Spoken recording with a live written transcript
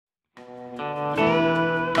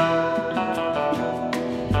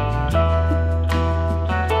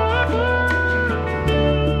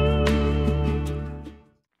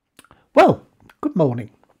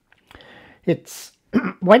morning. It's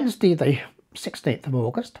Wednesday the 16th of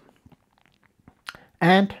August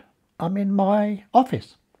and I'm in my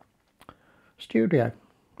office, studio,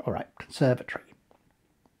 alright, conservatory.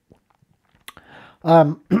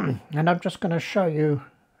 And I'm just going to show you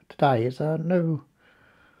today is a new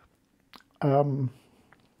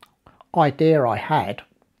idea I had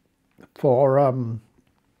for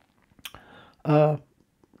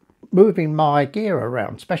moving my gear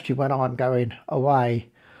around, especially when I'm going away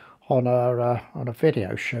on a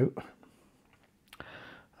video shoot.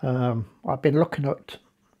 I've been looking at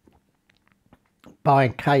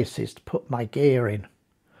buying cases to put my gear in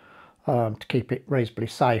to keep it reasonably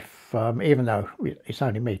safe, even though it's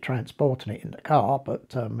only me transporting it in the car,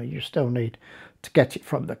 but you still need to get it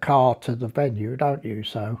from the car to the venue, don't you?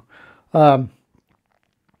 So I've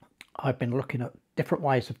been looking at different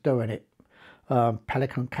ways of doing it,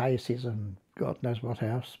 Pelican cases and God knows what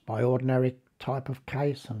else, by ordinary type of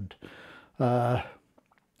case, and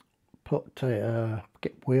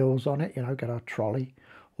get wheels on it, you know, get a trolley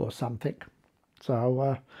or something.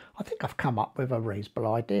 So I think I've come up with a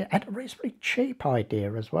reasonable idea, and a reasonably cheap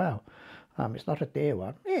idea as well. It's not a dear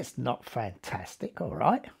one. It's not fantastic, all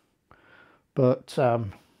right, but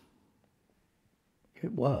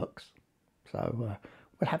it works. So we'll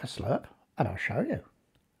have a slurp and I'll show you.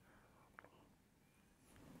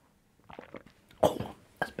 Oh,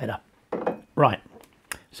 that's better. Right,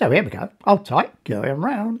 so here we go. Hold tight, going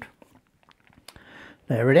round.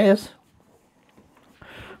 There it is.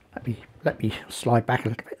 Let me slide back a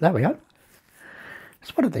little bit. There we go.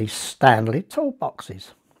 It's one of these Stanley toolboxes,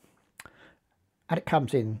 and it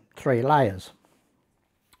comes in 3 layers.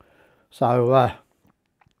 So,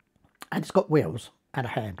 and it's got wheels and a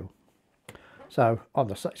handle. So on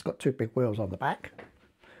the side, it's got 2 big wheels on the back.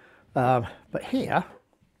 But here,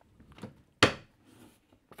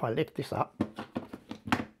 if I lift this up,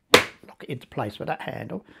 lock it into place with that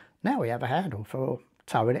handle. Now we have a handle for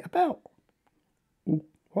towing it about. Ooh,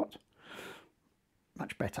 what?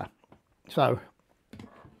 Much better. So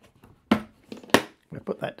we'll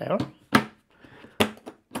put that down.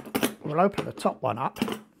 We'll open the top one up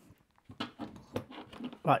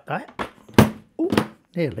like that. Ooh,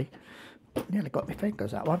 nearly got my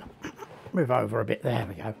fingers, that one. Move over a bit. There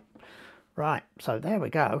we go. Right, so there we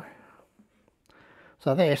go.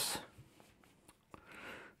 So this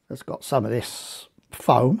has got some of this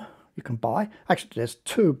foam you can buy. Actually, there's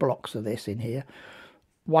 2 blocks of this in here.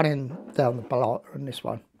 One in down the bottom and this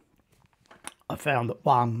one. I found that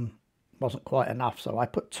one wasn't quite enough, so I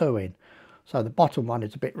put 2 in. So the bottom one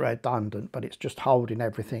is a bit redundant, but it's just holding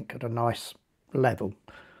everything at a nice level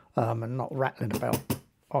and not rattling about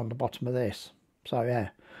on the bottom of this. So yeah,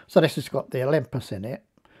 so this has got the Olympus in it,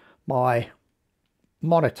 my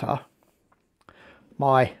monitor,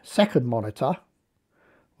 my second monitor,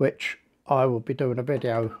 which I will be doing a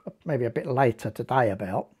video maybe a bit later today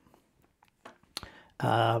about,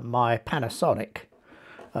 my Panasonic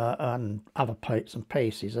and other bits and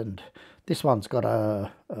pieces, and this one's got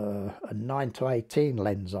a 9-18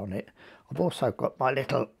 lens on it. I've also got my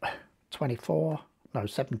little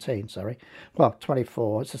 17, sorry, well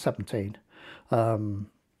 24, it's a 17,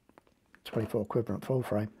 24 equivalent full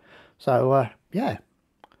frame. So yeah,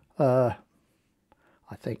 I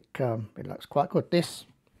think it looks quite good. This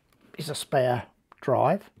is a spare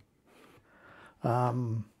drive,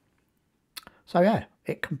 so yeah,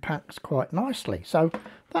 it compacts quite nicely. So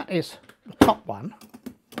that is the top one.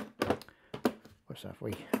 So if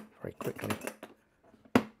we very quickly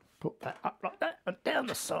put that up like that, and down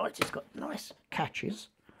the sides it's got nice catches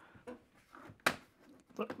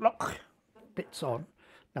that lock bits on.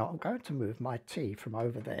 Now I'm going to move my tea from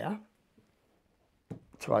over there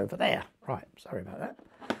to over there. Right, sorry about that.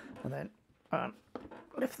 And then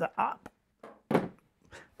lift that up.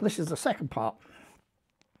 This is the second part,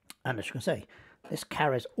 and as you can see, this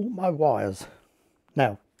carries all my wires.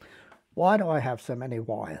 Now, why do I have so many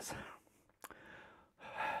wires?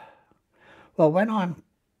 Well, when I'm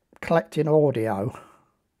collecting audio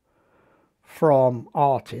from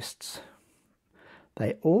artists,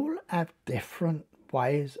 they all have different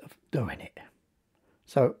ways of doing it.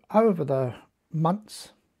 So over the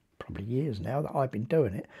months, probably years now that I've been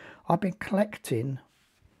doing it, I've been collecting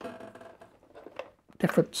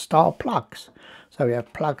different style plugs. So we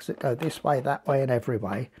have plugs that go this way, that way and every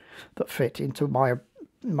way that fit into my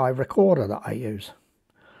recorder that I use.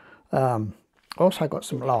 Also got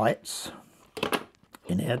some lights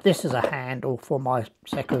in here. This is a handle for my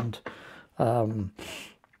second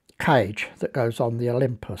cage that goes on the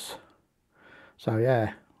Olympus. So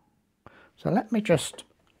yeah, so let me just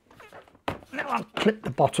now unclip the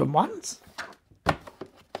bottom ones.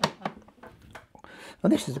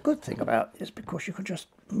 And this is a good thing about this, because you can just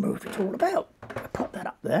move it all about. Put that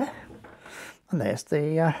up there, and there's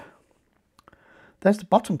the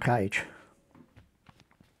bottom cage.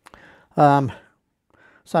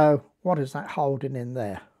 So what is that holding in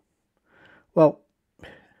there? Well,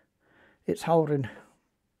 it's holding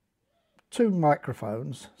 2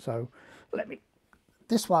 microphones. So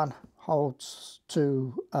this one holds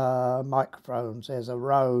 2 microphones. There's a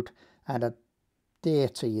Rode and a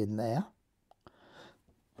Deity in there.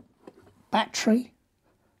 Battery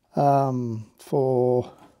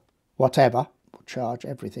for whatever, will charge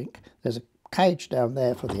everything. There's a cage down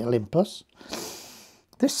there for the Olympus.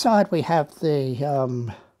 This side we have the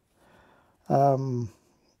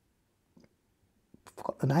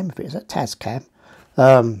forgot the name of it, is it Tascam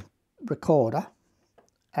recorder,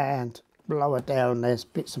 and lower down there's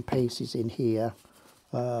bits and pieces in here,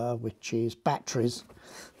 which is batteries.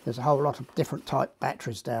 There's a whole lot of different type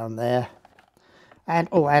batteries down there, and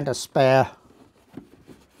another spare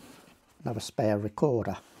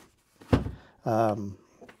recorder.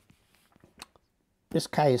 This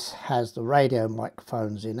case has the radio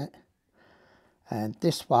microphones in it, and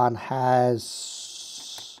this one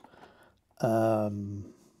has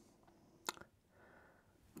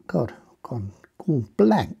God, gone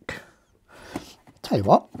blank. Tell you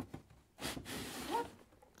what.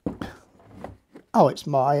 Oh, it's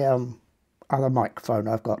my other microphone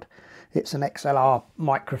I've got. It's an XLR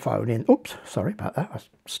microphone in. Oops, sorry about that. I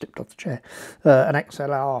slipped off the chair. An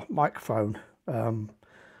XLR microphone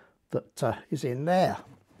that is in there.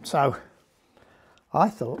 So I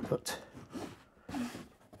thought that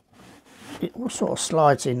it all sort of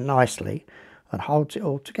slides in nicely and holds it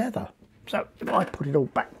all together. So if I put it all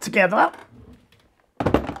back together,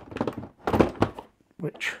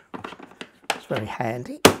 which is very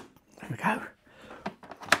handy. There we go.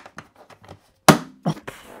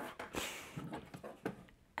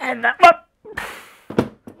 And that one.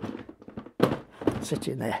 Sit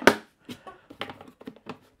in there.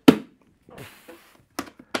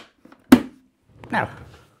 Now,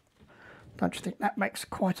 don't you think that makes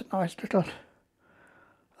quite a nice little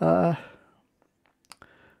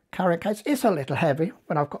carrying case? It's a little heavy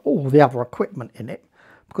when I've got all the other equipment in it,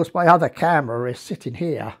 because my other camera is sitting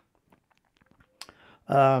here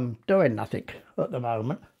doing nothing at the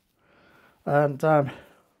moment, and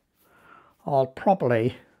I'll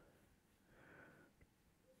probably,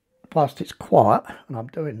 whilst it's quiet and I'm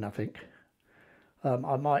doing nothing,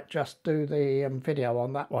 I might just do the video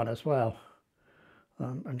on that one as well,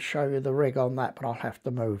 and show you the rig on that, but I'll have to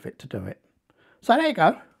move it to do it. So there you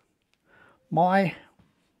go, my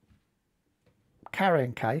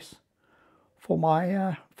carrying case for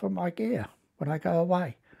my gear when I go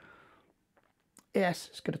away. Yes,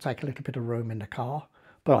 it's going to take a little bit of room in the car,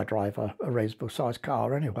 but I drive a reasonable sized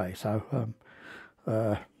car anyway, so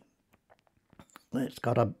it's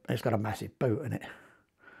got a massive boot in it.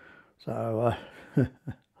 So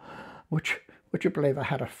would you believe I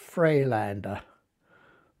had a Freelander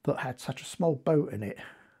that had such a small boot in it?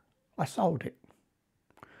 I sold it,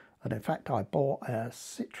 and in fact I bought a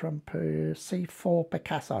Citroen C4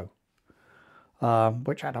 Picasso,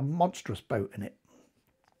 which had a monstrous boot in it,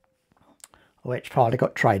 which finally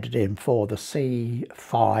got traded in for the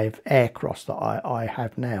C5 Aircross that I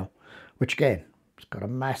have now, which again, it's got a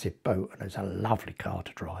massive boot and it's a lovely car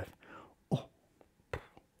to drive. Oh,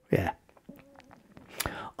 yeah.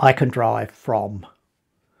 I can drive from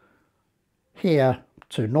here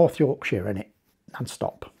to North Yorkshire in it,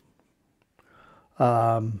 non-stop.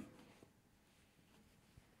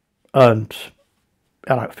 And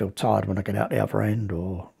I don't feel tired when I get out the other end,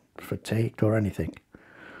 or fatigued or anything.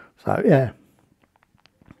 So yeah,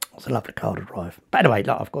 it's a lovely car to drive. But anyway,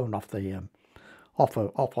 look, I've gone off the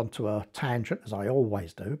off onto a tangent, as I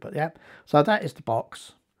always do. But yeah, so that is the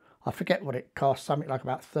box. I forget what it cost, something like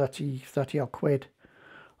about 30 odd quid.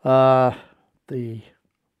 The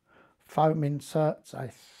foam inserts, I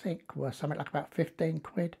think, were something like about 15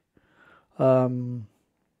 quid. And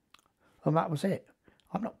that was it.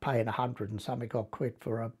 I'm not paying 100 and something odd quid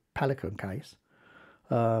for a Pelican case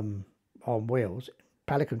on wheels.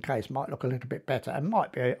 Pelican case might look a little bit better and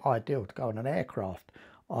might be ideal to go on an aircraft.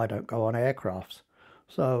 I don't go on aircrafts,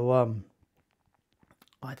 so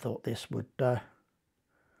I thought this would do.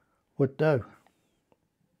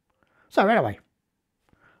 So anyway,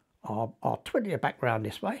 I'll twiddle you back round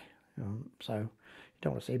this way, so you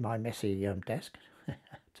don't want to see my messy desk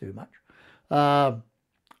too much.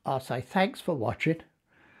 I'll say thanks for watching.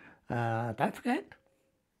 Don't forget,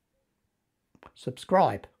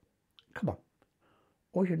 subscribe. Come on,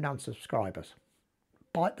 all you non-subscribers,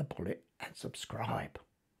 bite the bullet and subscribe,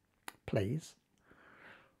 please.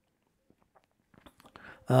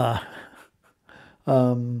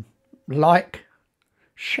 Like,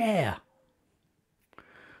 share.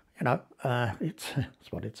 You know, it's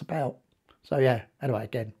what it's about. So yeah, anyway,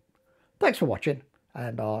 again, thanks for watching,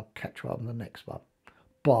 and I'll catch you on the next one.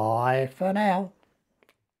 Bye for now.